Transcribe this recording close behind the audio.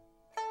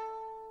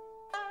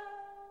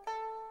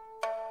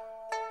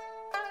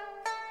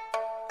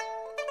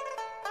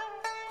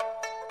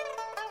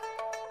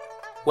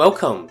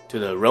Welcome to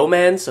the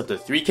Romance of the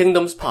Three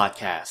Kingdoms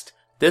podcast.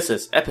 This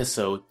is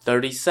episode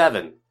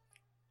 37.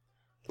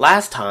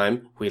 Last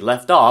time, we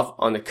left off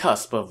on the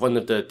cusp of one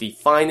of the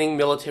defining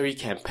military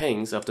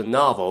campaigns of the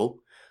novel.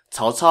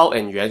 Cao Cao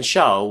and Yuan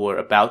Shao were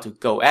about to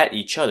go at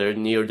each other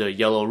near the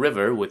Yellow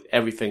River with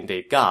everything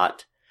they've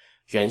got.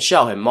 Yuan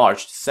Shao had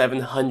marched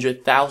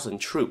 700,000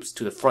 troops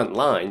to the front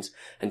lines,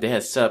 and they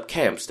had set up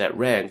camps that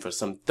ran for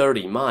some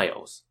 30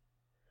 miles.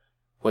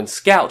 When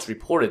scouts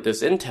reported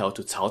this intel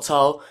to Cao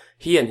Cao,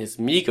 he and his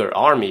meager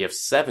army of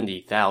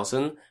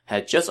 70,000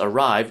 had just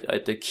arrived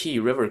at the key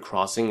river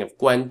crossing of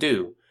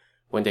Guandu.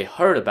 When they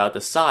heard about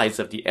the size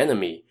of the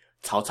enemy,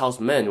 Cao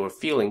Cao's men were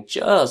feeling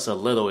just a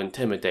little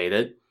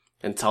intimidated,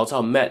 and Cao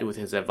Cao met with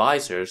his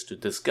advisors to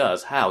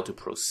discuss how to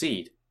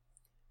proceed.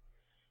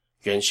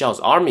 Yuan Shao's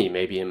army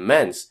may be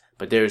immense,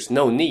 but there is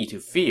no need to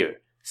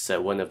fear, said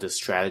one of the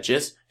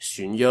strategists,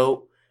 Xun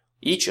You.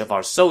 Each of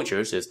our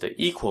soldiers is the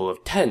equal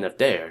of 10 of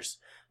theirs.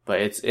 But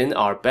it's in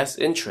our best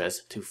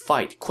interest to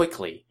fight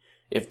quickly.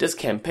 If this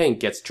campaign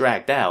gets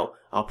dragged out,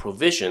 our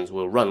provisions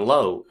will run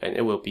low and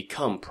it will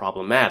become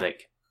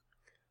problematic.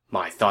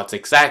 My thoughts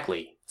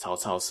exactly,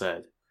 Cao Cao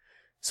said.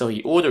 So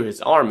he ordered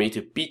his army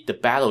to beat the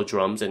battle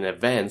drums and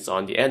advance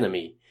on the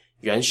enemy.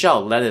 Yuan Shao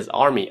led his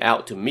army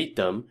out to meet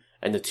them,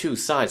 and the two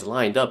sides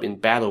lined up in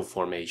battle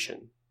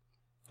formation.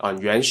 On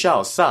Yuan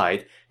Shao's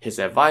side, his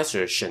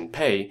advisor Shen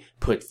Pei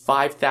put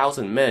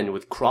 5,000 men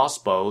with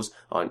crossbows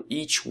on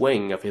each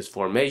wing of his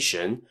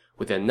formation,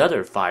 with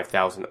another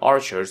 5,000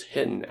 archers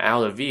hidden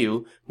out of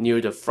view near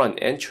the front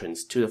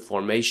entrance to the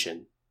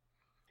formation.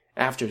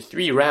 After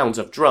 3 rounds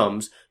of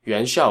drums,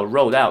 Yuan Shao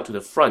rode out to the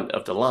front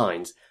of the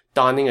lines,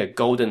 donning a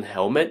golden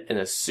helmet and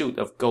a suit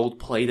of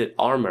gold-plated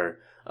armor,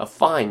 a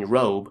fine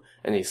robe,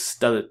 and a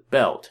studded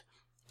belt.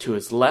 To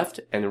his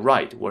left and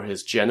right were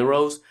his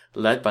generals,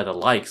 led by the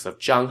likes of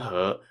Zhang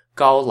He,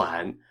 Gao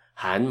Lan,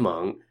 Han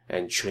Meng,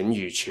 and Chun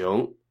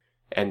Yuqiong,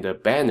 and the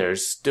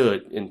banners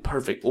stood in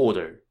perfect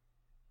order.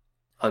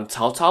 On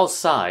Cao Cao's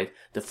side,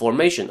 the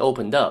formation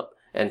opened up,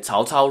 and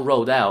Cao Cao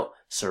rode out,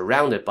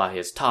 surrounded by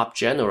his top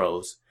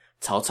generals.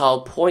 Cao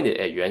Cao pointed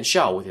at Yuan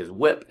Shao with his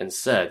whip and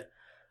said,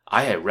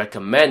 "I had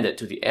recommended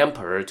to the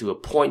emperor to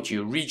appoint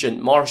you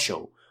regent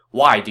marshal.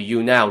 Why do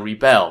you now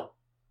rebel?"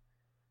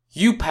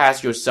 "You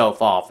pass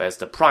yourself off as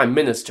the prime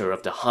minister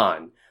of the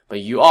Han, but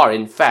you are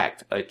in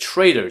fact a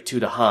traitor to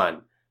the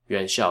Han,"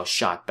 Yuan Shao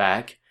shot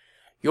back.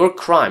 "Your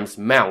crimes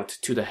mount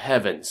to the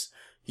heavens.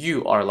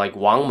 You are like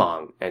Wang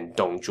Mang and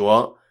Dong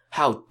Zhuo.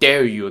 How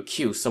dare you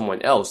accuse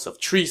someone else of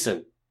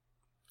treason?"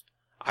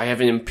 "I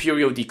have an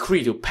imperial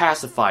decree to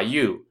pacify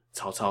you,"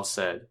 Cao Cao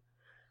said.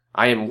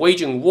 "I am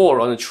waging war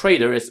on a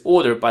traitor as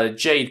ordered by the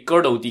Jade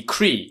Girdle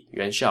Decree,"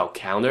 Yuan Shao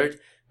countered,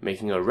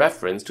 making a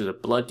reference to the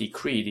blood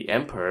decree the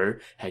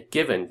emperor had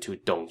given to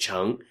Dong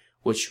Cheng,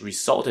 which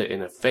resulted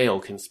in a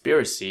failed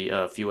conspiracy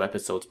a few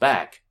episodes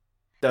back.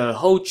 The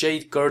whole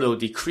Jade Girdle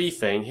decree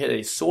thing hit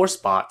a sore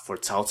spot for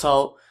Cao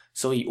Cao,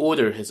 so he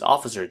ordered his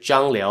officer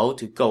Zhang Liao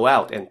to go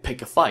out and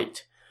pick a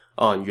fight.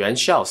 On Yuan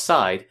Shao's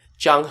side,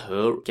 Zhang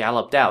He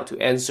galloped out to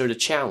answer the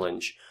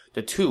challenge.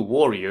 The two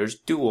warriors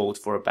dueled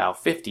for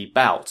about 50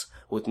 bouts,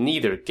 with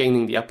neither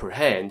gaining the upper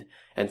hand,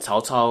 and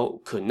Cao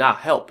Cao could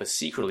not help but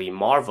secretly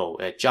marvel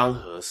at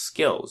Zhang He's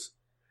skills.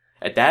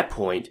 At that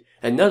point,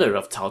 another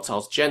of Cao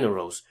Cao's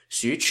generals,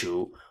 Xu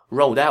Chu,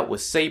 rode out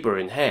with saber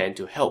in hand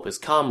to help his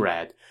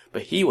comrade,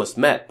 but he was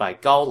met by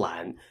Gao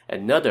Lan,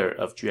 another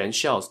of Yuan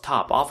Shao's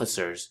top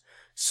officers,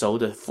 so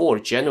the 4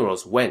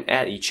 generals went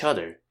at each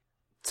other.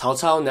 Cao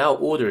Cao now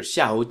ordered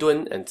Xiahou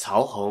Dun and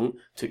Cao Hong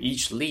to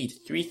each lead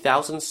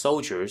 3,000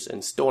 soldiers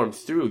and storm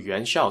through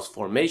Yuan Shao's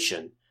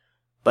formation.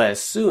 But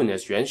as soon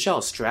as Yuan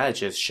Shao's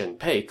strategist Shen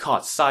Pei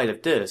caught sight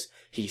of this,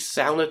 he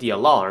sounded the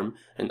alarm,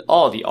 and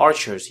all the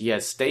archers he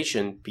had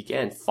stationed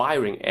began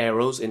firing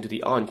arrows into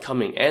the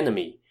oncoming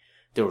enemy.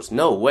 There was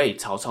no way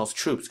Cao Cao's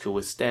troops could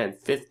withstand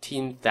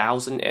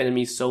 15,000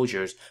 enemy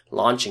soldiers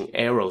launching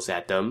arrows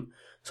at them,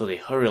 so they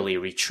hurriedly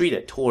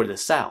retreated toward the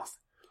south.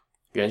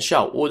 Yuan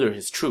Shao ordered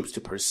his troops to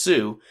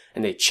pursue,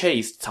 and they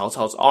chased Cao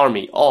Cao's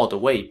army all the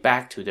way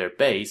back to their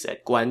base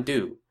at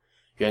Guandu.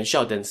 Yuan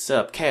Shao then set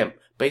up camp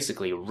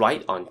basically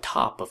right on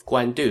top of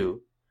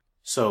Guandu.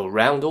 So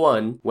round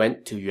 1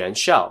 went to Yuan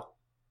Shao.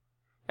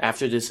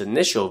 After this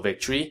initial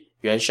victory,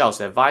 Yuan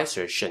Shao's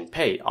advisor Shen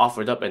Pei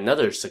offered up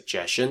another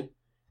suggestion.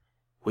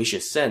 "We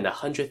should send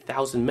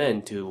 100,000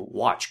 men to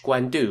watch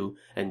Guandu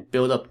and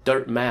build up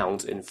dirt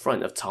mounds in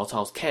front of Cao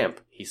Cao's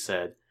camp," he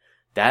said.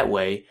 "That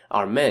way,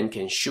 our men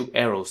can shoot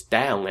arrows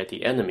down at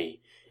the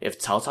enemy. If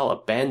Cao Cao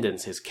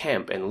abandons his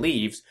camp and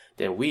leaves,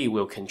 then we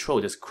will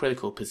control this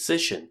critical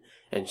position,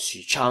 and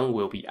Xuchang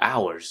will be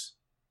ours."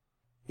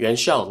 Yuan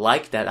Shao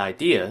liked that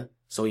idea,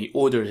 so he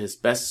ordered his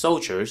best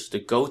soldiers to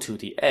go to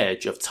the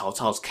edge of Cao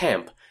Cao's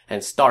camp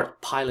and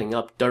start piling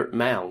up dirt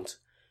mounds.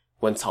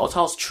 When Cao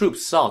Cao's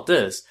troops saw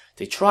this,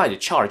 they tried to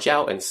charge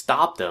out and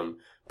stop them,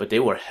 but they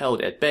were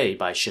held at bay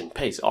by Shen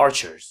Pei's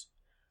archers.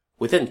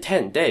 Within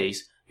 10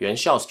 days, Yuan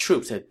Shao's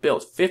troops had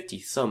built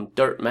 50-some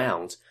dirt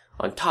mounds.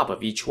 On top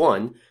of each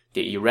one,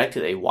 they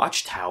erected a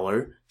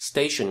watchtower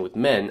stationed with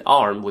men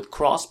armed with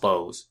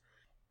crossbows.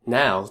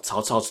 Now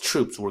Cao Cao's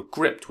troops were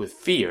gripped with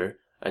fear,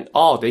 and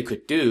all they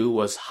could do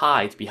was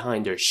hide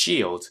behind their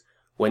shields.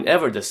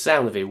 Whenever the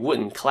sound of a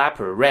wooden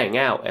clapper rang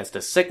out as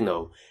the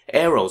signal,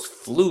 arrows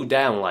flew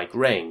down like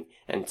rain,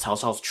 and Cao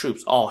Cao's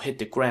troops all hit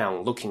the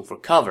ground looking for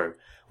cover,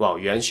 while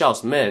Yuan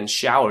Shao's men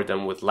showered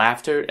them with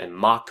laughter and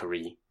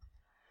mockery.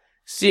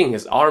 Seeing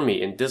his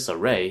army in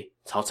disarray,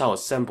 Cao Cao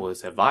assembled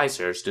his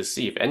advisors to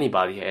see if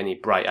anybody had any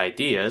bright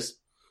ideas.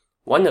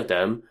 One of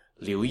them,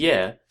 Liu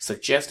Ye,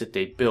 suggested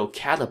they build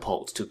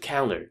catapults to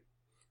counter.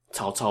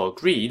 Cao Cao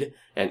agreed,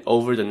 and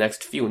over the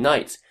next few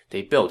nights,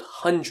 they built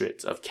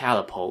hundreds of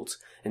catapults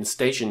and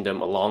stationed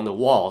them along the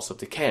walls of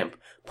the camp,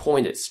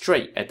 pointed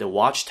straight at the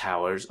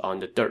watchtowers on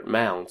the dirt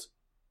mounds.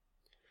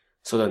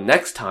 So the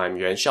next time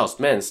Yuan Shao's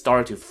men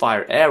started to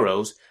fire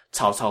arrows,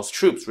 Cao Cao's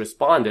troops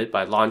responded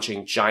by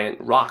launching giant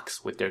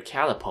rocks with their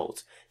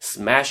catapults,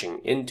 smashing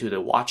into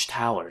the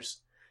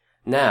watchtowers.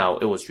 Now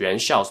it was Yuan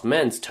Shao's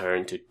men's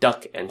turn to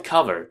duck and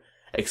cover,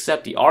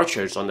 except the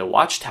archers on the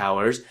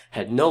watchtowers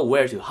had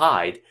nowhere to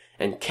hide,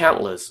 and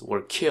countless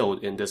were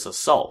killed in this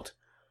assault.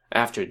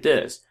 After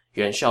this,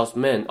 Yuan Shao's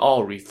men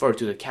all referred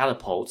to the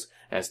catapults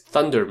as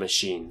thunder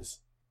machines.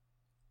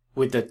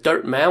 With the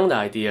dirt mound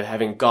idea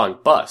having gone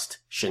bust,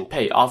 Shen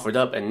Pei offered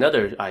up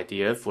another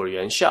idea for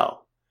Yuan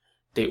Shao.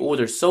 They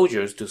ordered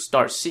soldiers to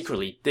start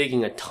secretly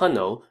digging a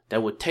tunnel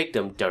that would take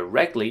them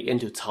directly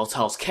into Cao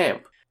Cao's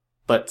camp.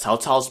 But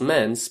Cao Cao's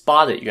men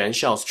spotted Yuan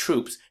Shao's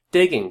troops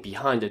digging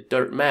behind the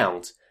dirt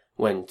mounds.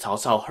 When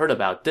Cao Cao heard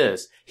about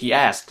this, he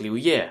asked Liu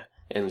Ye,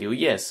 and Liu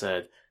Ye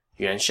said,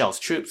 Yuan Shao's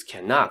troops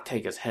cannot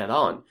take us head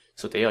on,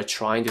 so they are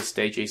trying to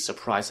stage a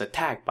surprise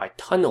attack by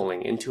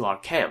tunneling into our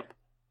camp.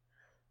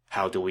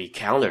 How do we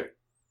counter?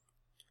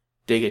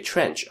 Dig a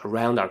trench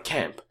around our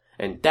camp,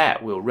 and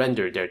that will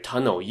render their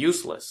tunnel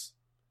useless.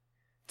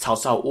 Cao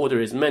Cao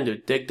ordered his men to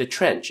dig the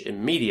trench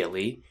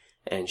immediately,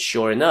 and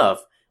sure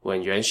enough,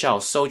 when Yuan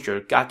Shao's soldier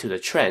got to the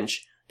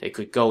trench, they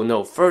could go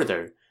no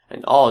further,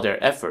 and all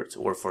their efforts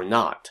were for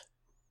naught.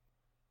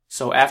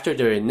 So after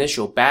their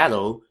initial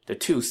battle, the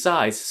two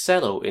sides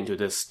settled into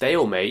the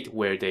stalemate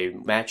where they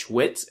matched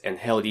wits and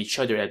held each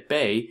other at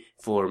bay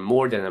for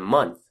more than a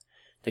month.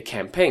 The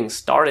campaign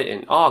started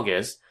in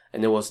August,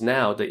 and it was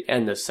now the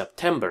end of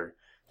September.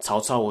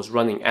 Cao Cao was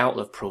running out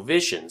of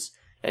provisions,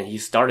 and he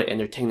started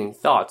entertaining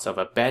thoughts of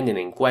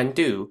abandoning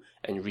Guandu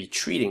and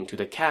retreating to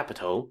the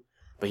capital.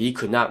 But he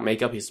could not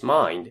make up his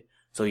mind,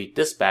 so he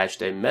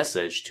dispatched a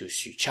message to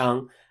Xu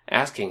Chang,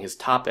 asking his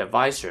top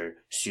advisor,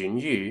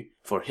 Xun Yu,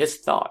 for his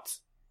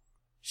thoughts.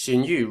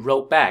 Xun Yu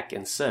wrote back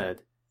and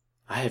said,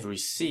 I have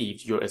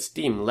received your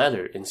esteemed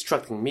letter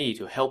instructing me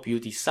to help you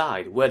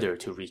decide whether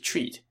to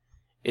retreat.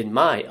 In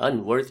my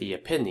unworthy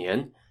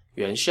opinion,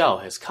 Yuan Shao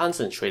has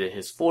concentrated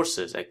his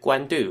forces at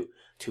Guandu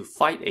to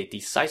fight a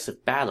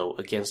decisive battle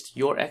against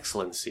your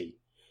excellency.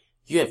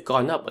 You have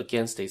gone up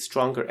against a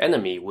stronger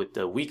enemy with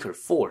a weaker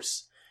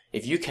force.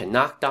 If you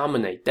cannot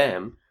dominate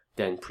them,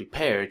 then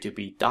prepare to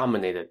be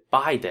dominated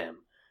by them.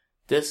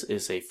 This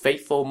is a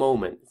fateful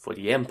moment for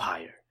the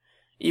empire.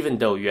 Even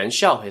though Yuan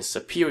Shao has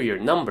superior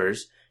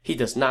numbers, he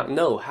does not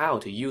know how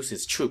to use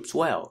his troops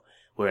well,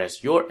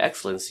 whereas your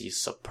excellency's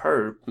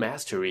superb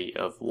mastery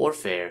of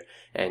warfare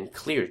and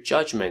clear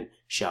judgment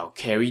shall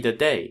carry the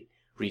day,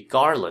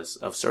 regardless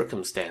of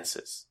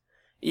circumstances.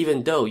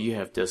 Even though you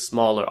have the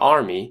smaller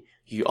army,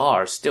 you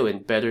are still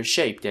in better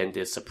shape than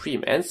the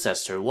supreme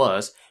ancestor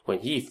was when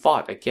he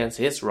fought against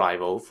his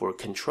rival for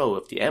control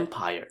of the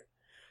empire.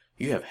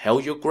 You have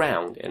held your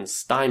ground and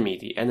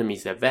stymied the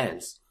enemy's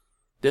advance.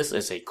 This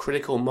is a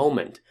critical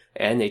moment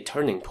and a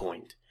turning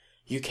point.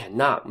 You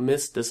cannot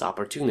miss this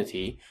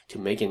opportunity to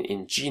make an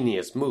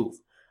ingenious move.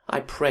 I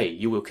pray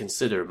you will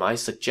consider my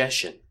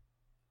suggestion.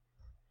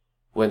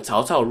 When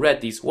Cao Cao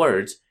read these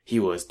words, he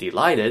was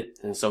delighted,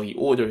 and so he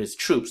ordered his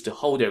troops to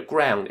hold their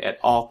ground at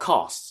all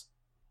costs.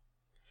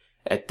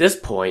 At this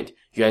point,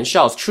 Yuan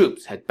Shao's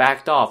troops had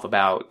backed off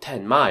about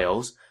 10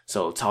 miles,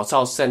 so Cao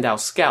Cao sent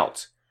out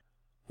scouts.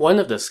 One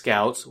of the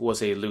scouts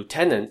was a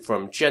lieutenant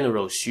from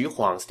General Xu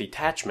Huang's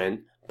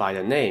detachment by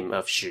the name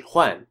of Shi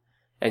Huan,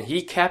 and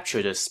he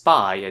captured a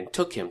spy and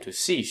took him to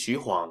see Xu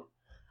Huang.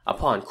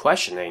 Upon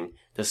questioning,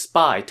 the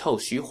spy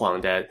told Xu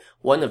Huang that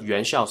one of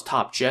Yuan Shao's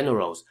top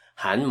generals,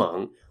 Han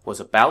Meng, was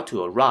about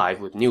to arrive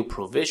with new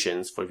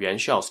provisions for Yuan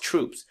Shao's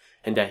troops,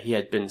 and that he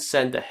had been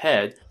sent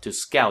ahead to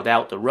scout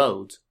out the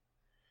roads.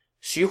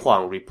 Xu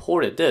Huang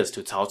reported this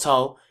to Cao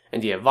Cao,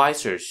 and the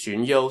advisor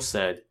Xun You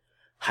said,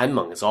 Han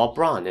Meng is all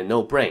brawn and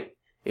no brain.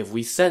 If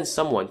we send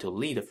someone to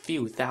lead a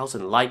few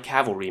thousand light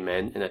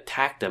cavalrymen and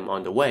attack them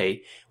on the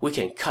way, we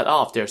can cut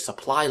off their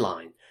supply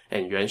line,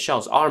 and Yuan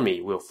Shao's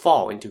army will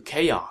fall into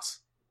chaos.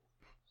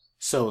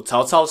 So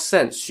Cao Cao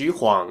sent Xu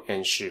Huang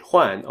and Shi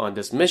Huan on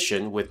this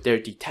mission with their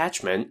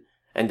detachment,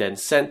 and then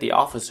sent the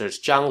officers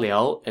Zhang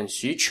Liao and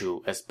Xu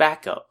Chu as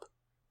backup.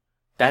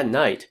 That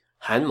night,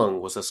 Han Meng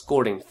was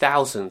escorting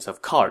thousands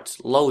of carts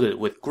loaded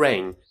with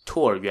grain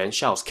toward Yuan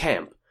Shao's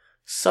camp.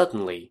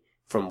 Suddenly,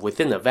 from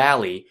within a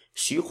valley,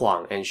 Xu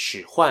Huang and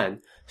Shi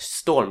Huan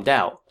stormed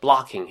out,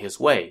 blocking his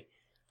way.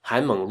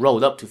 Han Meng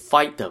rode up to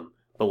fight them,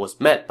 but was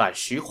met by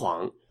Xu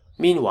Huang.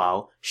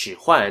 Meanwhile, Shi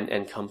Huan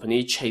and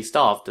company chased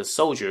off the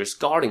soldiers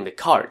guarding the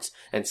carts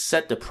and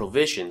set the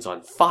provisions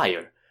on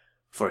fire.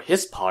 For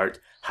his part,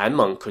 Han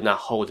Meng could not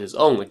hold his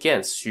own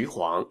against Xu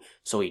Huang,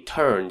 so he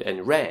turned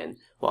and ran,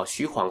 while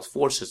Xu Huang's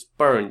forces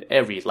burned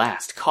every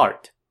last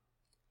cart.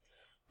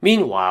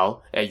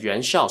 Meanwhile, at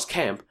Yuan Shao's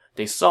camp,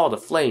 they saw the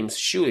flames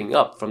shooting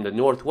up from the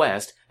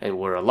northwest and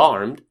were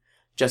alarmed.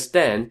 Just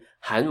then,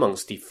 Han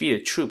Meng's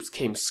defeated troops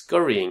came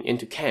scurrying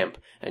into camp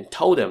and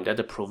told them that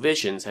the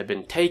provisions had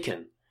been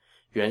taken.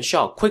 Yuan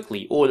Shao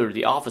quickly ordered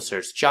the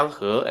officers Zhang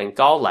He and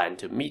Gao Lan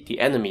to meet the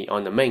enemy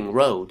on the main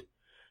road.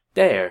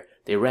 There,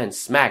 they ran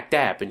smack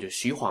dab into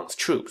Xu Huang's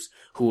troops,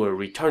 who were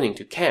returning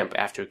to camp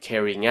after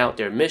carrying out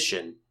their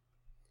mission.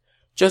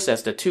 Just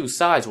as the two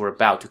sides were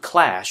about to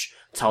clash,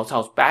 Cao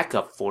Cao's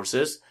backup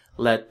forces,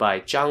 led by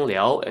Zhang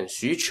Liao and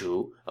Xu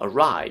Chu,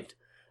 arrived.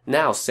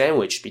 Now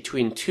sandwiched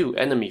between two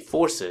enemy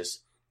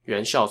forces,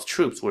 Yuan Shao's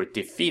troops were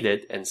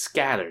defeated and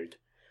scattered.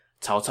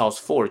 Cao Cao's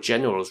four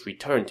generals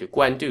returned to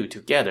Guandu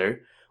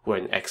together, where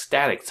an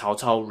ecstatic Cao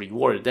Cao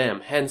rewarded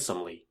them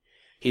handsomely.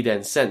 He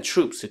then sent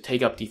troops to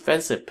take up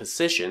defensive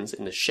positions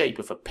in the shape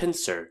of a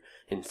pincer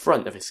in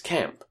front of his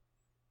camp.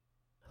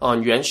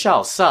 On Yuan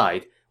Shao's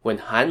side, when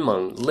Han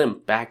Meng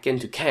limped back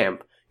into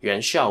camp,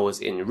 Yuan Shao was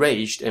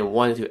enraged and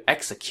wanted to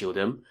execute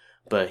him,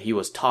 but he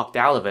was talked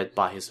out of it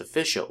by his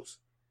officials.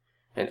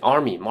 An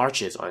army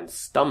marches on its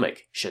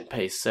stomach, Shen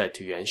Pei said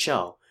to Yuan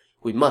Shao.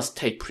 We must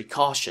take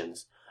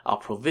precautions. Our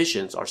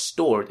provisions are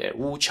stored at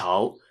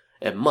Wuchao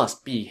and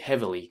must be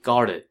heavily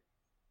guarded.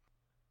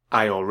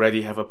 I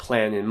already have a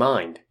plan in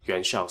mind,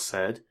 Yuan Shao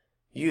said.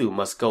 You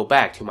must go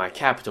back to my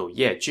capital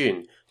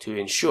Yejun to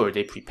ensure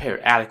they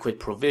prepare adequate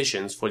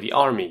provisions for the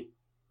army.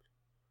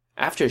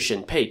 After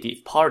Shen Pei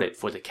departed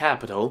for the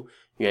capital,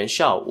 Yuan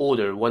Shao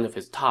ordered one of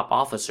his top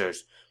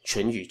officers,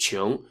 Chun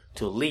Yuqiong,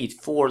 to lead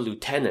 4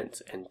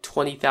 lieutenants and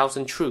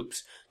 20,000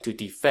 troops to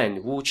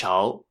defend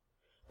Wuchao.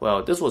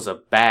 Well, this was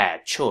a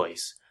bad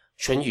choice.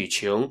 Chun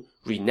Yuqiong,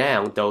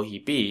 renowned though he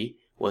be,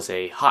 was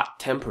a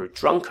hot-tempered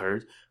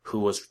drunkard who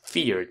was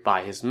feared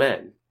by his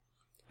men.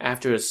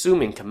 After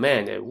assuming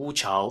command at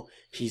Wuchao,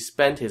 he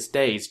spent his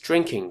days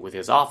drinking with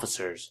his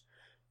officers.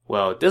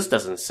 Well, this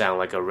doesn't sound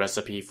like a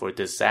recipe for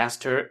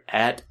disaster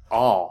at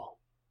all.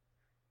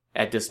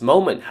 At this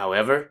moment,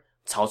 however,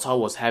 Cao Cao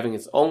was having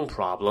his own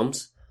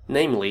problems.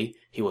 Namely,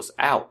 he was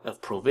out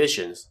of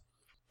provisions.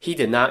 He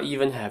did not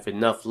even have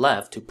enough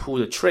left to pull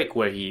the trick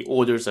where he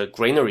orders a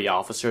granary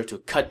officer to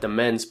cut the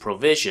men's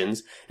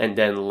provisions and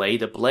then lay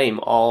the blame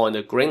all on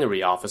the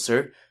granary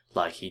officer,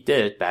 like he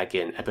did back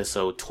in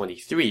episode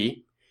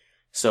 23.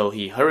 So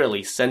he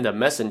hurriedly sent a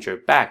messenger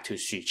back to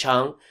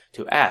Xuchang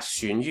to ask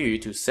Xun Yu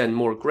to send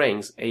more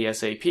grains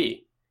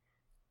ASAP.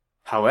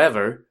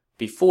 However,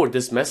 before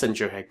this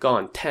messenger had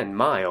gone 10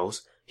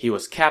 miles, he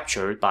was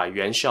captured by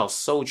Yuan Shao's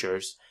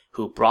soldiers,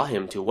 who brought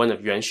him to one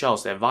of Yuan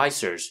Shao's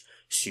advisors,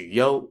 Xu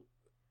You.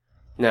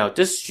 Now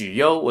this Xu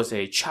You was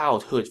a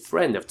childhood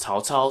friend of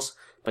Cao Cao's,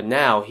 but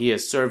now he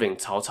is serving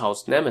Cao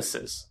Cao's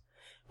nemesis.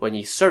 When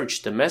he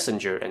searched the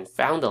messenger and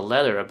found a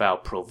letter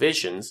about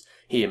provisions,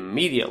 he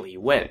immediately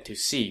went to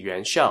see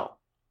Yuan Shao.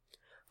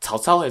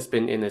 Cao Cao has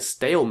been in a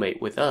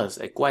stalemate with us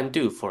at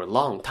Guandu for a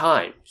long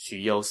time,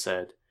 Xu You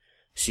said.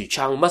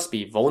 Xuchang must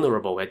be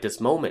vulnerable at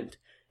this moment.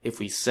 If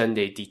we send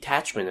a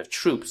detachment of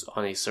troops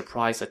on a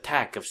surprise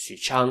attack of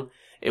Xuchang,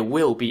 it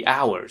will be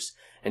ours,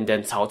 and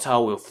then Cao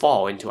Cao will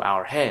fall into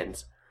our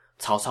hands.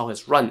 Cao Cao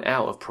has run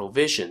out of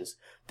provisions.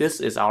 This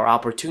is our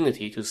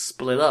opportunity to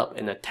split up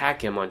and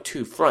attack him on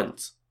 2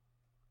 fronts.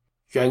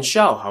 Yuan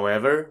Shao,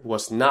 however,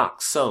 was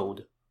not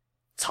sold.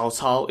 Cao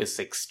Cao is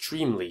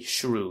extremely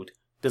shrewd.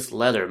 This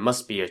letter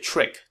must be a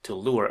trick to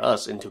lure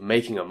us into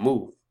making a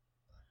move.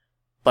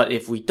 But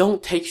if we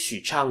don't take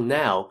Xuchang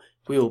now,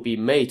 we will be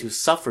made to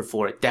suffer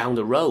for it down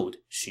the road,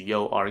 Xu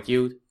You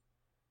argued.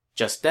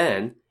 Just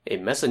then, a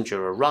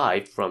messenger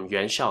arrived from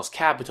Yuan Shao's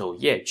capital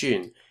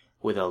Yejun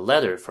with a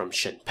letter from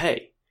Shen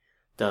Pei.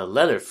 The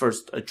letter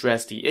first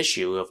addressed the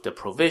issue of the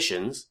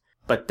provisions,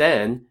 but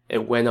then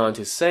it went on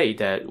to say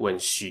that when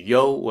Xu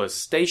You was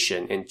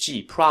stationed in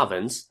Ji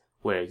province,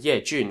 where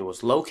Yejun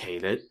was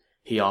located,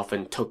 he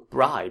often took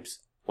bribes.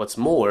 What's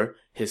more,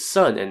 his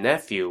son and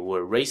nephew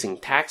were raising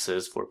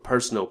taxes for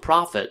personal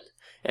profit,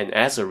 and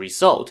as a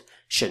result,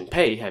 Shen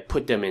Pei had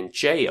put them in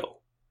jail.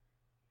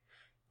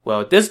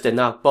 Well, this did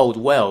not bode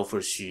well for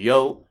Xu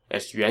You,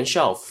 as Yuan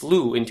Shao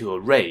flew into a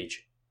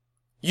rage.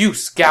 You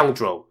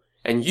scoundrel!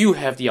 And you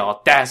have the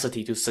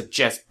audacity to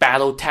suggest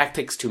battle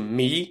tactics to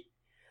me?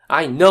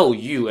 I know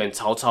you and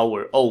Cao Cao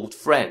were old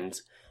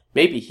friends.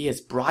 Maybe he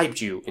has bribed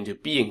you into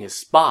being his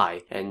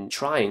spy and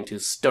trying to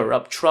stir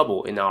up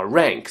trouble in our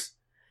ranks.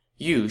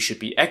 You should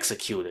be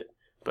executed,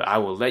 but I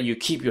will let you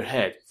keep your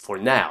head for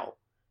now.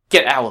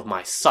 Get out of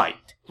my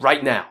sight,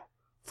 right now.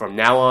 From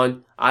now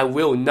on, I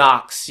will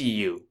not see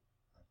you.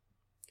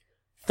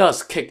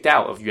 Thus kicked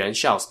out of Yuan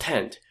Shao's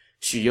tent,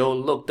 Xu You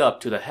looked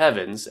up to the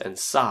heavens and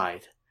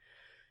sighed.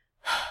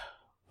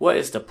 What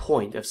is the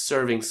point of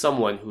serving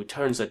someone who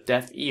turns a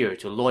deaf ear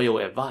to loyal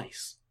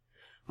advice?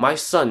 My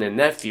son and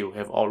nephew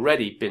have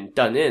already been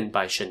done in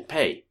by Shen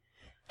Pei.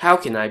 How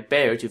can I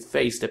bear to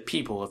face the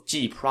people of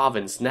Ji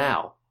province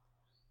now?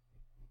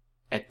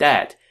 At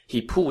that,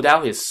 he pulled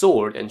out his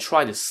sword and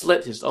tried to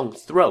slit his own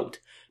throat,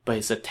 but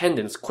his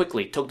attendants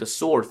quickly took the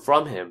sword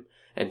from him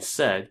and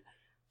said,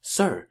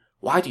 Sir,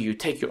 why do you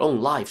take your own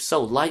life so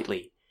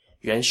lightly?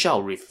 Yuan Shao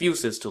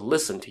refuses to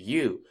listen to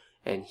you,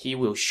 and he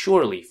will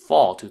surely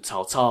fall to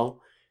Cao Cao.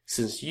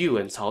 Since you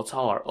and Cao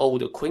Cao are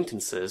old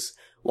acquaintances,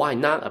 why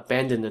not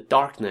abandon the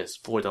darkness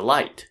for the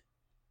light?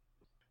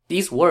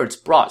 These words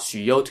brought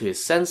Xu You to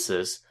his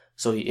senses,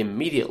 so he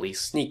immediately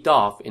sneaked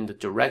off in the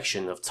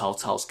direction of Cao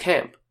Cao's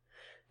camp.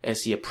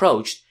 As he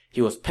approached,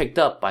 he was picked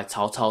up by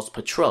Cao Cao's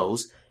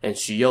patrols, and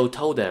Xu You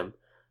told them,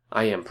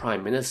 I am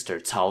Prime Minister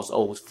Cao's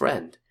old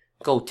friend.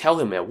 Go tell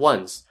him at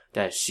once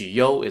that Xu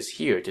You is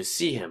here to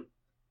see him.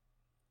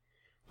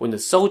 When the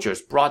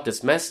soldiers brought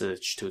this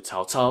message to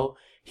Cao Cao,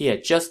 he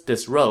had just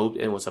disrobed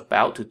and was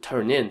about to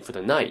turn in for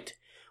the night.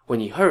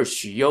 When he heard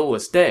Xu You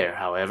was there,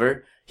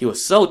 however, he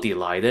was so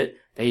delighted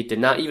that he did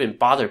not even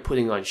bother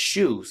putting on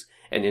shoes,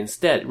 and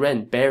instead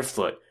ran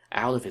barefoot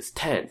out of his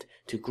tent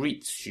to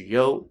greet Xu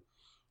You.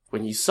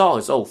 When he saw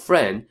his old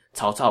friend,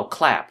 Cao Cao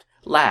clapped,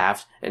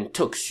 laughed, and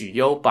took Xu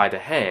You by the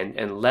hand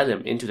and led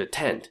him into the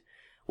tent,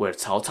 where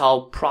Cao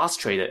Cao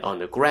prostrated on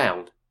the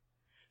ground.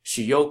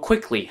 Xu You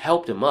quickly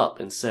helped him up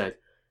and said,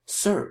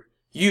 Sir,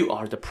 you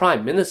are the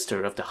Prime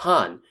Minister of the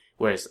Han,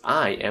 whereas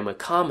I am a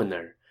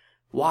commoner.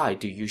 Why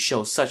do you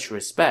show such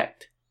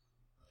respect?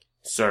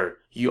 Sir,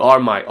 you are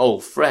my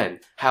old friend.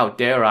 How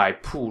dare I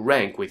pull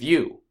rank with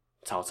you?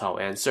 Cao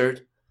Cao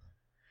answered.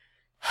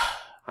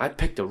 I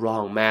picked the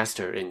wrong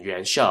master in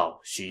Yuan Shao,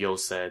 Xu You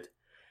said.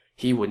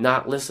 He would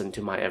not listen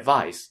to my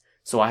advice,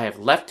 so I have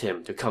left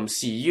him to come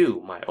see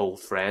you, my old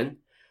friend.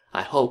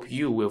 I hope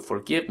you will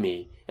forgive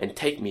me and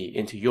take me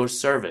into your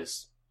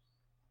service.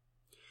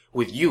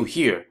 With you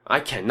here,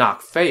 I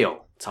cannot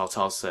fail, Cao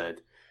Cao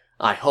said.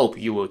 I hope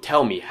you will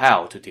tell me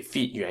how to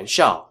defeat Yuan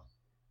Shao.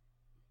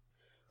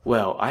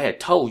 Well, I had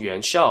told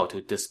Yuan Shao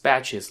to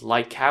dispatch his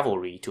light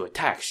cavalry to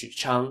attack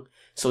Xuchang,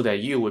 so that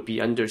you would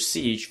be under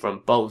siege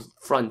from both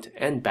front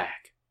and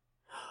back.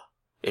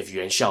 If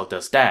Yuan Shao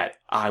does that,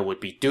 I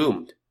would be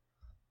doomed.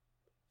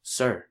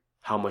 Sir,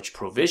 how much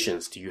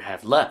provisions do you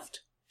have left?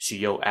 Xu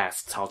You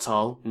asked Cao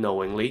Cao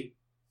knowingly.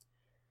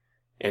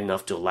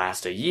 Enough to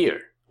last a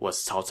year,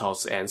 was Cao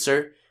Cao's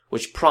answer,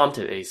 which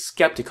prompted a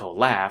skeptical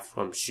laugh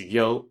from Xu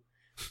You.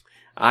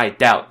 I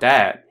doubt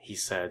that, he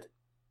said.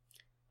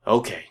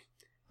 Okay,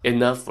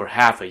 enough for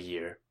half a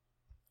year.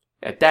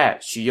 At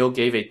that, Xu You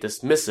gave a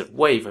dismissive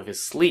wave of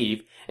his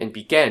sleeve and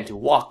began to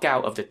walk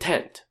out of the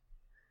tent.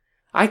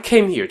 I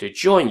came here to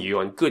join you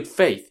on good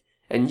faith,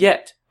 and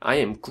yet I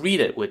am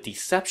greeted with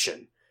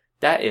deception.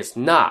 That is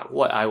not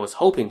what I was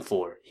hoping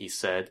for, he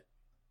said.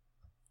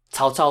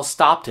 Cao Cao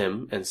stopped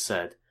him and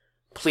said,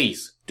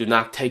 Please do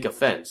not take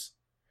offense.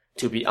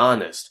 To be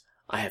honest,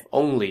 I have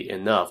only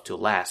enough to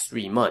last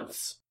 3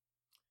 months.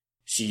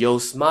 Xu You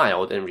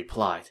smiled and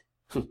replied,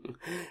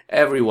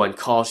 Everyone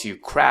calls you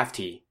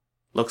crafty.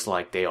 Looks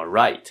like they are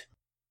right.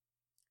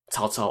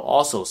 Cao Cao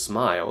also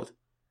smiled.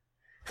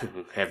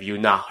 Have you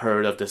not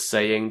heard of the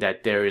saying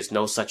that there is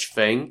no such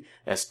thing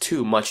as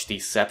too much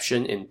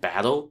deception in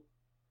battle?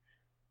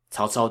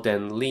 Cao Cao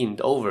then leaned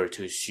over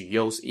to Xu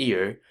You's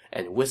ear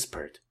and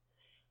whispered,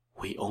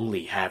 We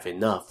only have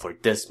enough for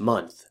this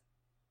month.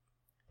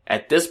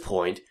 At this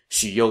point,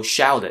 Xu You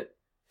shouted,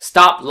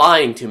 Stop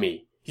lying to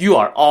me! You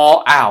are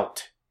all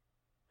out!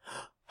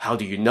 How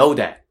do you know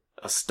that?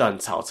 A stunned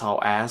Cao Cao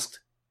asked.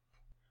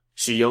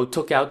 Xu You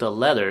took out the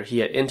letter he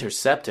had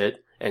intercepted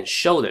and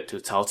showed it to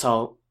Cao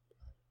Cao.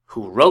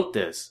 Who wrote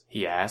this?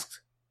 He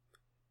asked.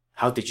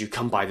 How did you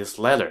come by this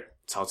letter?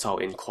 Cao Cao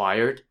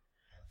inquired.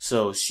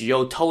 So Xu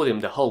You told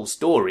him the whole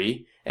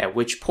story, at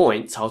which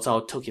point Cao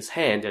Cao took his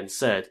hand and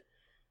said,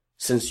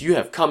 Since you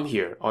have come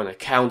here on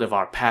account of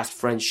our past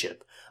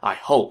friendship, I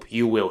hope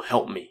you will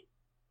help me.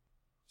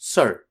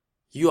 Sir,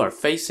 you are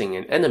facing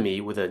an enemy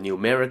with a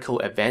numerical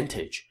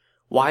advantage.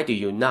 Why do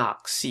you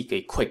not seek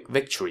a quick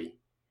victory?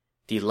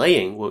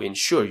 Delaying will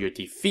ensure your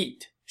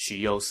defeat, Xu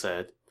You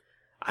said.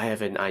 I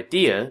have an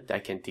idea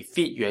that can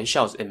defeat Yuan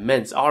Shao's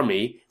immense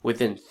army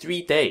within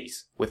 3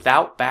 days,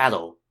 without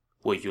battle.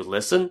 Will you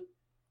listen?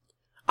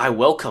 I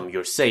welcome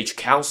your sage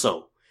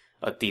counsel,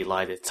 a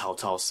delighted Cao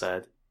Cao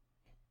said.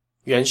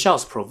 Yuan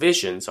Shao's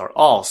provisions are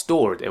all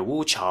stored at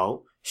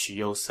Wuchao, Xu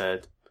You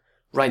said.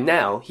 Right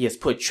now, he has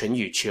put Chen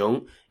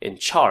Yuqiong in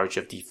charge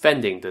of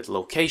defending the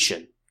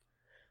location.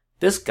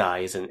 This guy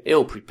is an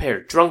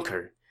ill-prepared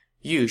drunkard.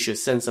 You should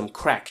send some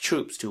crack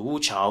troops to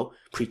Wuchao,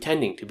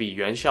 pretending to be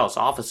Yuan Shao's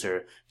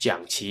officer,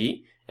 Jiang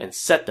Qi, and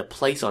set the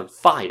place on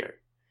fire.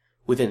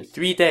 Within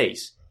 3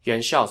 days,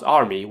 Yuan Shao's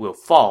army will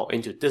fall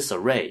into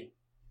disarray.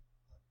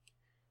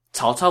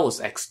 Cao Cao was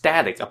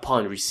ecstatic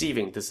upon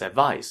receiving this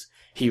advice.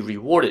 He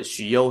rewarded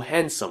Xu You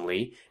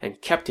handsomely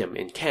and kept him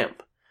in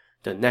camp.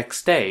 The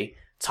next day,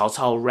 Cao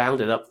Cao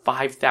rounded up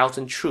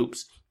 5,000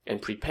 troops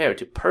and prepared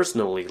to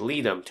personally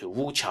lead them to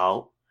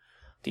Wuchao.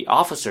 The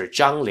officer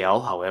Zhang Liao,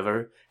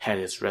 however, had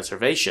his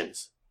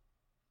reservations.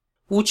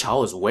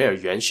 Wuchao is where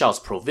Yuan Shao's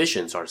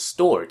provisions are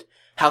stored.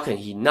 How can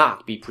he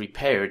not be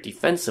prepared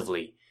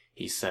defensively?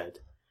 He said.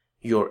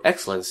 Your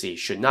Excellency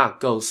should not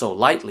go so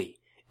lightly.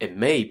 It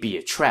may be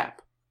a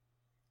trap.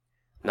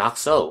 Not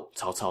so,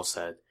 Cao Cao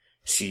said.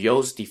 Xu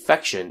You's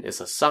defection is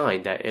a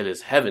sign that it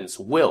is heaven's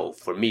will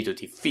for me to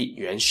defeat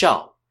Yuan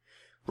Shao.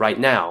 Right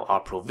now, our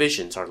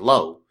provisions are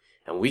low,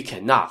 and we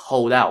cannot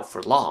hold out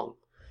for long.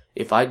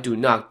 If I do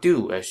not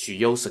do as Xu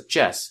You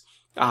suggests,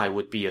 I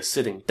would be a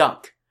sitting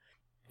duck.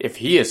 If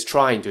he is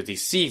trying to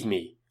deceive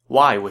me,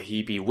 why would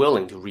he be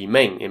willing to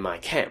remain in my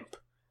camp?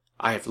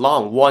 I have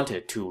long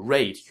wanted to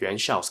raid Yuan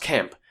Shao's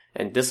camp,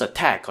 and this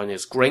attack on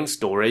his grain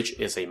storage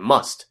is a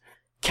must.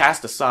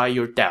 Cast aside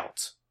your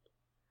doubts.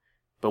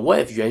 But what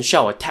if Yuan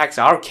Shao attacks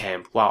our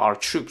camp while our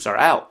troops are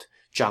out?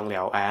 Zhang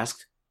Liao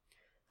asked.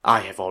 I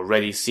have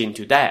already seen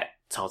to that,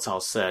 Cao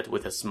Cao said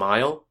with a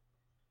smile.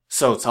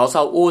 So Cao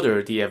Cao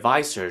ordered the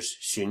advisors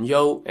Xun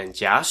You and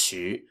Jia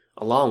Xu,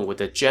 along with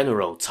the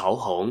general Cao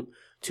Hong,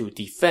 to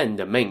defend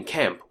the main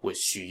camp with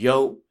Xu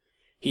You.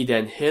 He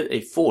then hid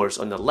a force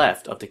on the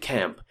left of the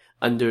camp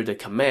under the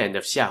command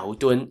of Xiahou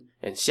Dun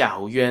and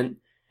Xiahou Yuan,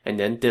 and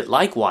then did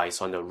likewise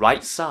on the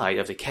right side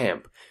of the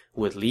camp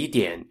with Li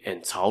Dian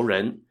and Cao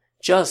Ren,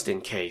 just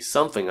in case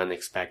something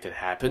unexpected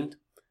happened.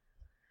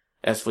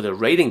 As for the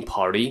raiding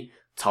party,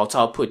 Cao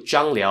Cao put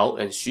Zhang Liao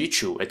and Xu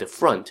Chu at the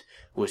front,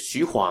 with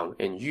Xu Huang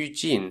and Yu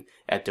Jin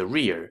at the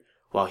rear,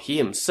 while he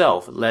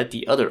himself led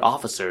the other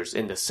officers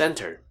in the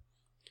center.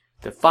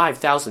 The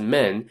 5,000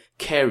 men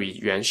carried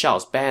Yuan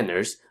Shao's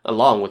banners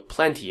along with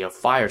plenty of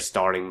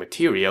fire-starting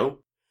material.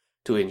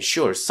 To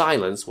ensure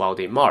silence while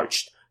they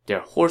marched,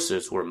 their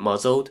horses were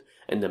muzzled,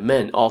 and the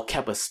men all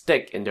kept a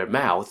stick in their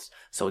mouths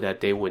so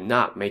that they would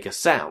not make a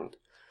sound.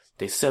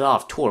 They set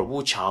off toward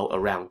Wuchao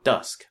around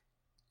dusk.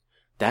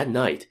 That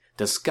night,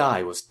 the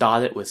sky was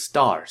dotted with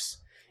stars.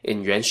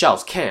 In Yuan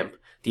Shao's camp,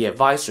 the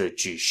advisor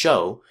Ju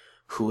Shou,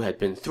 who had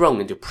been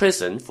thrown into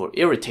prison for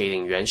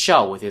irritating Yuan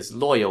Shao with his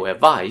loyal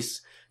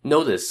advice,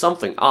 noticed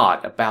something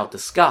odd about the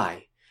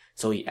sky,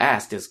 so he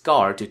asked his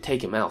guard to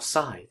take him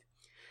outside.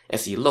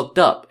 As he looked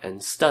up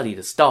and studied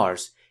the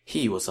stars,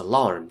 he was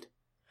alarmed.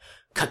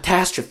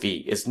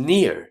 Catastrophe is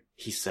near,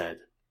 he said.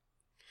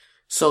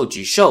 So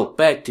Ju Shou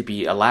begged to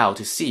be allowed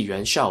to see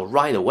Yuan Shao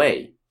right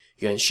away.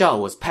 Yuan Shao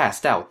was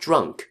passed out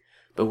drunk,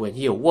 but when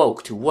he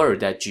awoke to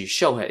word that Ju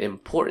Shou had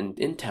important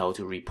intel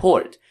to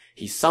report,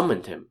 he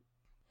summoned him.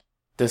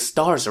 The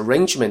stars'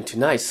 arrangement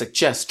tonight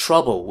suggests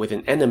trouble with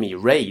an enemy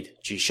raid,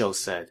 Ju Shou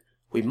said.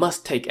 We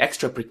must take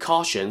extra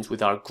precautions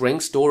with our grain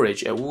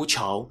storage at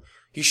Wuchao.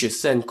 You should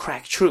send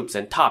crack troops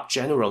and top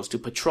generals to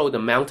patrol the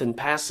mountain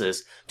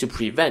passes to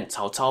prevent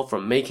Cao Cao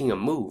from making a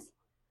move.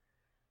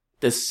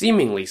 This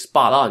seemingly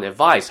spot-on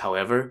advice,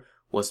 however,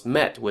 was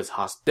met with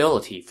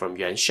hostility from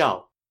Yuan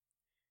Shao.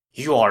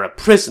 You are a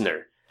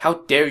prisoner. How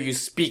dare you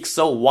speak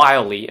so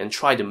wildly and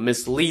try to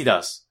mislead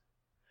us?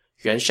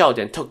 Yuan Shao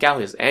then took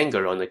out his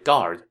anger on the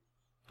guard.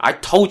 I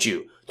told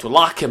you to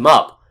lock him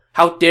up.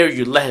 How dare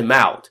you let him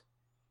out?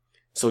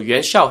 So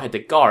Yuan Shao had the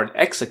guard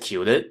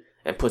executed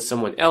and put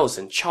someone else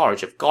in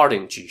charge of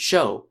guarding Ju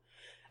Shou.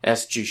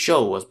 As Ju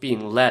Shou was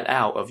being led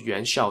out of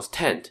Yuan Shao's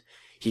tent,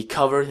 he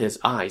covered his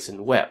eyes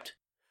and wept.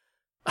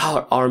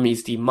 Our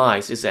army's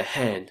demise is at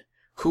hand.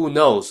 Who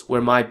knows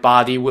where my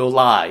body will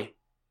lie?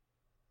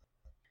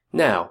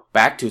 Now,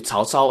 back to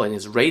Cao Cao and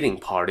his raiding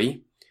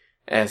party.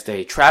 As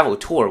they traveled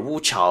toward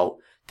Wuchao,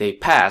 they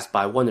passed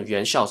by one of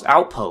Yuan Shao's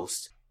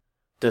outposts.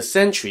 The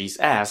sentries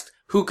asked,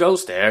 Who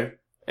goes there?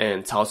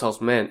 And Cao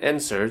Cao's men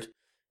answered,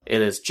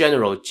 It is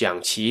General Jiang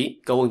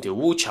Qi going to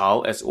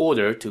Wuchao as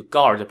ordered to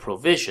guard the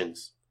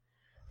provisions.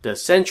 The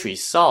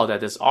sentries saw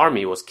that this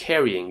army was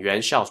carrying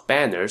Yuan Shao's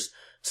banners,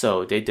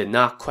 so they did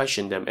not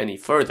question them any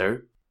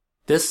further.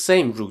 This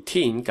same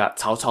routine got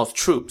Cao Cao's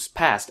troops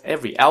past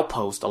every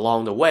outpost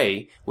along the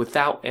way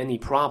without any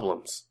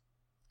problems.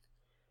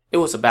 It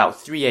was about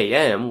 3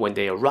 a.m. when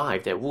they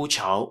arrived at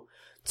Wuchao.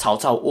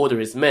 Cao Cao ordered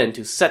his men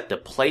to set the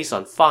place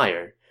on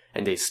fire,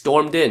 and they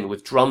stormed in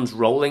with drums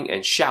rolling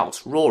and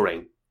shouts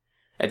roaring.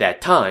 At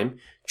that time,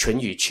 Chun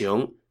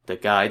Yuqiong, the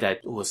guy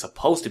that was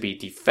supposed to be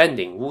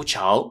defending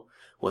Wuchao,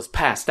 was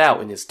passed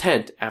out in his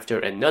tent after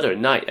another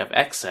night of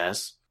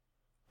excess.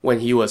 When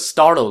he was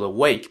startled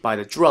awake by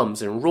the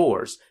drums and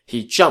roars,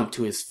 he jumped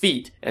to his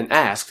feet and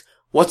asked,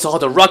 What's all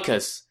the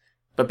ruckus?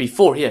 But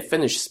before he had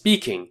finished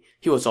speaking,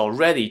 he was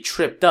already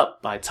tripped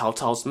up by Cao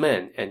Cao's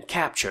men and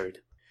captured.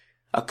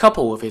 A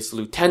couple of his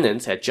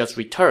lieutenants had just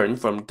returned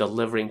from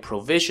delivering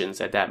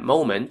provisions at that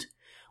moment.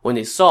 When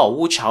they saw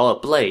Wuchao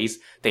ablaze,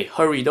 they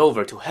hurried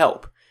over to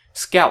help.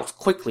 Scouts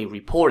quickly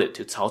reported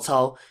to Cao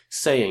Cao,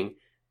 saying,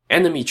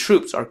 Enemy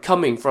troops are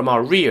coming from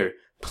our rear.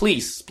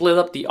 Please split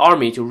up the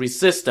army to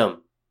resist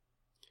them.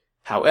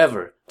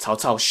 However, Cao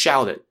Cao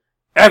shouted,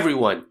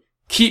 Everyone,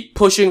 keep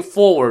pushing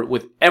forward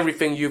with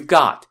everything you've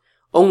got.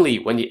 Only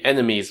when the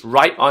enemy is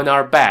right on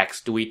our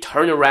backs do we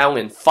turn around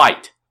and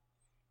fight.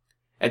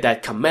 At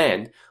that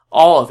command,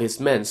 All of his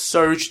men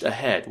surged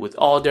ahead with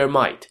all their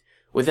might.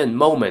 Within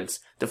moments,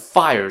 the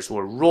fires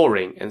were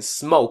roaring and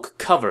smoke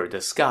covered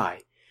the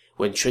sky.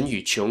 When Chun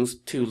Yuqiong's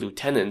 2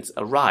 lieutenants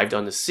arrived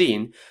on the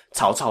scene,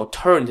 Cao Cao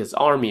turned his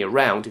army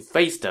around to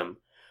face them.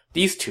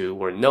 These 2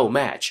 were no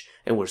match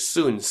and were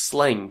soon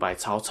slain by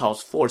Cao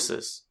Cao's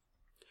forces.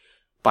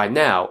 By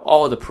now,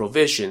 all the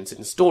provisions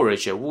in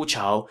storage at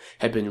Wuchao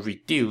had been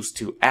reduced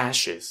to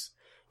ashes.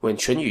 When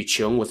Chun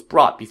Yuqiong was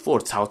brought before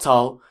Cao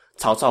Cao,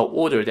 Cao Cao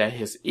ordered that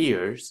his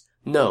ears,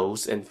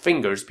 nose, and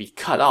fingers be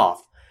cut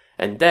off,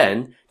 and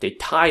then they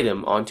tied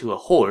him onto a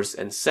horse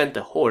and sent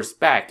the horse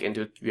back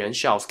into Yuan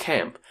Shao's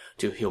camp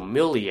to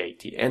humiliate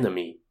the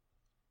enemy.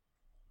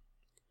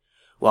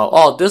 While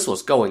all this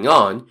was going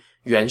on,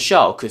 Yuan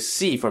Shao could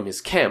see from his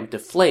camp the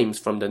flames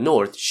from the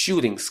north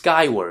shooting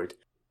skyward.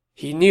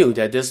 He knew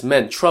that this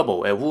meant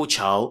trouble at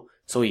Wuchao,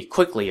 so he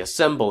quickly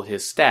assembled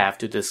his staff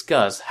to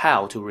discuss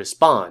how to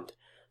respond.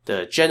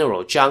 The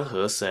General Zhang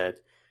He said,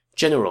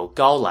 "General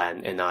Gao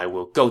Lan and I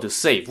will go to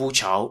save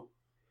Wuchao."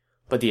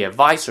 But the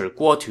advisor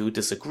Guo Tu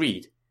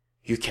disagreed.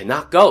 "You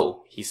cannot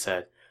go," he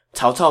said.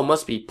 "Cao Cao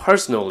must be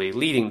personally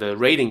leading the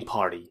raiding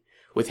party.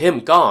 With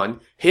him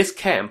gone, his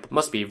camp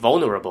must be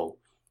vulnerable.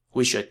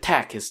 We should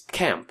attack his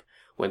camp.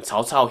 When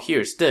Cao Cao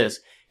hears this,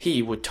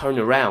 he would turn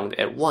around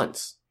at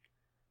once."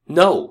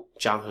 "No,"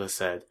 Zhang He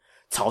said.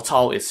 "Cao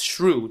Cao is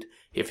shrewd.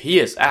 If he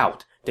is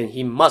out, then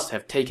he must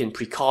have taken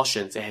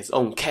precautions at his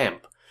own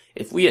camp.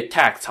 If we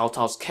attack Cao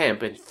Cao's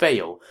camp and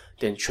fail,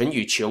 then Chun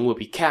Yuqiong will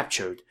be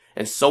captured,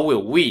 and so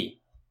will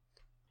we."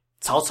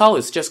 "Cao Cao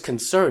is just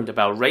concerned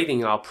about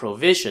raiding our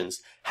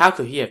provisions. How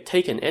could he have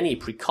taken any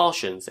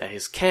precautions at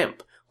his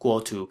camp?"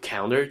 Guo Tu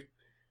countered.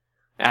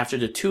 After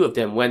the 2 of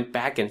them went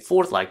back and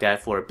forth like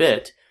that for a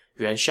bit,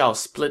 Yuan Shao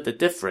split the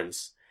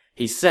difference.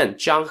 He sent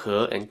Zhang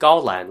He and Gao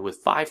Lan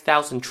with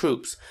 5,000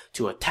 troops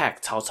to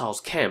attack Cao Cao's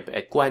camp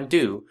at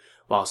Guandu,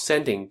 while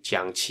sending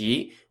Jiang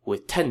Qi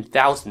with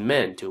 10,000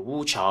 men to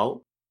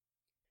Wuchao.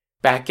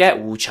 Back at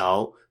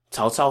Wuchao,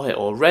 Cao Cao had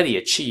already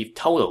achieved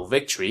total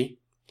victory.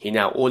 He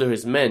now ordered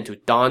his men to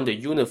don the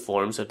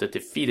uniforms of the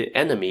defeated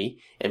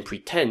enemy and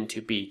pretend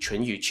to be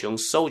Chun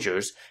Yuqiong's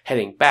soldiers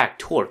heading back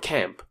toward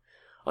camp.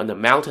 On the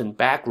mountain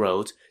back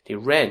roads, they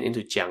ran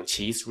into Jiang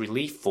Qi's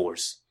relief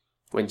force.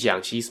 When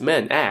Jiang Qi's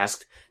men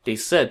asked, they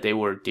said they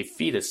were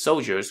defeated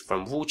soldiers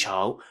from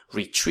Wuchao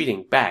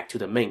retreating back to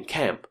the main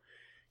camp.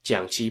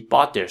 Jiang Qi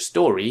bought their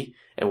story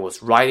and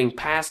was riding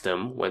past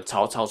them when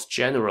Cao Cao's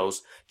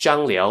generals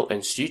Zhang Liao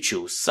and Xu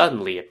Chu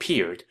suddenly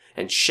appeared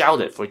and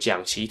shouted for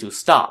Jiang Qi to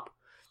stop.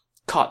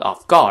 Caught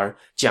off guard,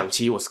 Jiang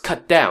Qi was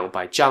cut down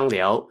by Zhang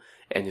Liao,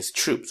 and his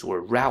troops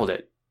were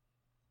routed.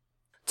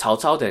 Cao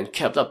Cao then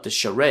kept up the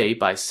charade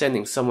by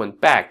sending someone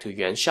back to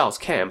Yuan Shao's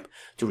camp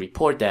to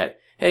report that,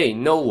 "Hey,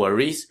 no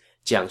worries,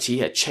 Jiang Qi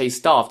had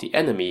chased off the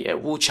enemy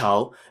at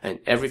Wuchao, and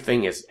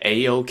everything is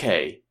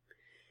A-OK."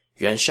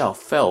 Yuan Shao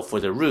fell for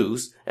the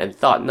ruse and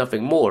thought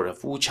nothing more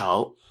of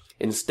Wuchao.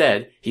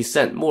 Instead, he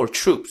sent more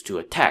troops to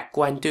attack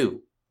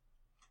Guandu.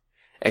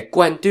 At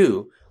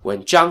Guandu,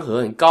 when Zhang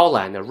He and Gao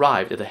Lan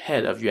arrived at the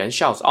head of Yuan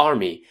Shao's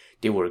army,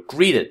 they were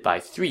greeted by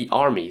 3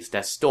 armies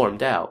that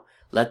stormed out,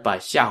 led by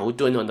Xiahou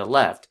Dun on the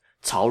left,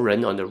 Cao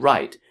Ren on the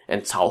right,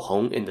 and Cao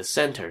Hong in the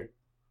center.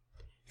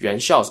 Yuan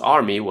Shao's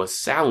army was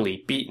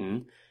soundly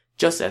beaten.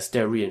 Just as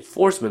their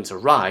reinforcements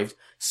arrived,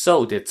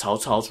 so did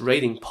Cao Cao's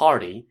raiding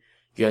party.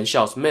 Yuan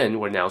Shao's men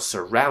were now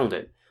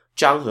surrounded.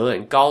 Zhang He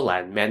and Gao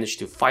Lan managed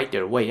to fight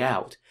their way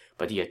out,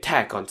 but the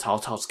attack on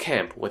Cao Cao's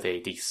camp was a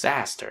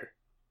disaster.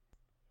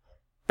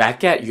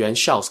 Back at Yuan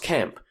Shao's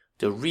camp,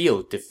 the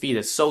real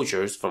defeated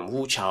soldiers from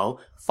Wuchao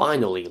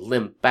finally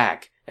limped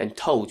back and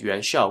told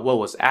Yuan Shao what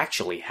was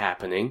actually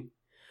happening.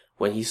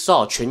 When he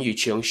saw Chun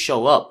Yuqiong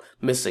show up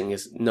missing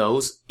his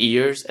nose,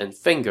 ears, and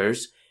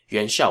fingers,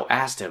 Yuan Shao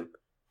asked him,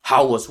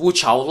 "How was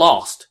Wuchao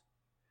lost?"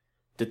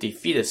 The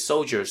defeated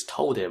soldiers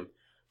told him,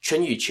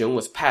 Chun Yuqiong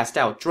was passed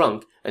out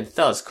drunk and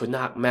thus could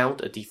not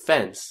mount a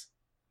defense.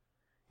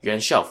 Yuan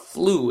Shao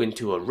flew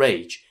into a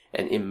rage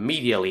and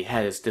immediately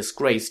had his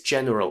disgraced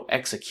general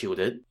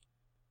executed.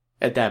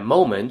 At that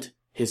moment,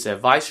 his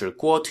advisor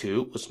Guo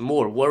Tu was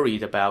more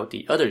worried about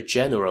the other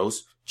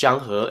generals,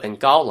 Zhang He and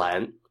Gao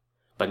Lan.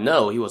 But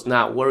no, he was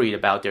not worried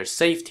about their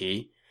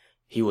safety.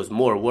 He was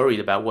more worried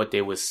about what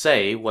they would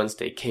say once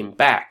they came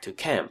back to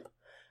camp.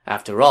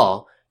 After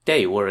all,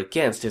 they were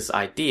against his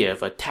idea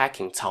of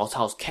attacking Cao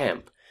Cao's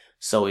camp.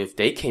 So if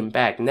they came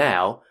back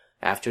now,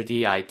 after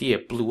the idea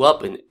blew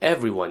up in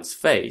everyone's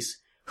face,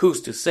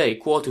 who's to say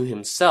Guo Tu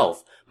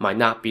himself might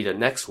not be the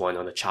next one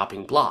on the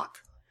chopping block?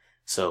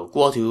 So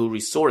Guo Tu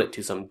resorted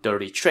to some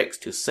dirty tricks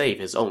to save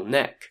his own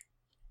neck.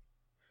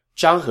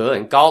 "Zhang He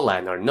and Gao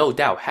Lan are no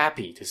doubt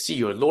happy to see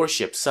your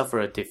lordship suffer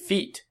a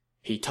defeat,"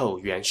 he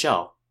told Yuan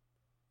Shao.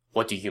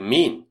 "What do you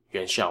mean?"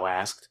 Yuan Shao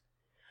asked.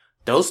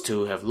 "Those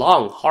 2 have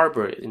long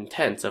harbored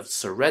intents of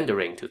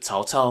surrendering to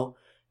Cao Cao.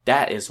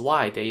 That is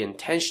why they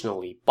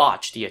intentionally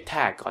botched the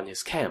attack on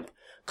his camp,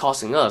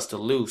 causing us to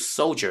lose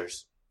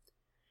soldiers."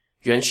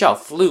 Yuan Shao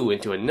flew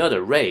into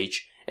another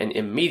rage and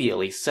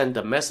immediately sent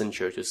a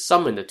messenger to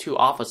summon the two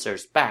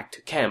officers back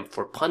to camp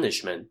for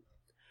punishment.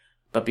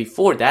 But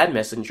before that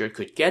messenger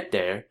could get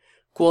there,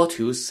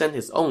 Guotu sent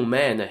his own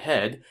man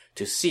ahead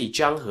to see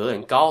Zhang He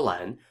and Gao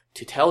Lan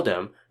to tell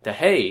them that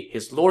hey,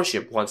 his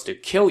lordship wants to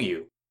kill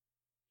you.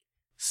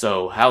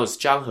 So how is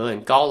Zhang He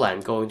and Gao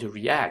Lan going to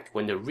react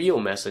when the real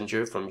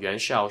messenger from Yuan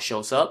Shao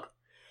shows up?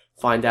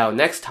 Find out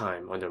next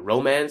time on the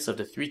Romance of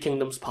the Three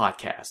Kingdoms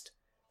podcast.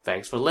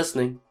 Thanks for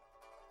listening.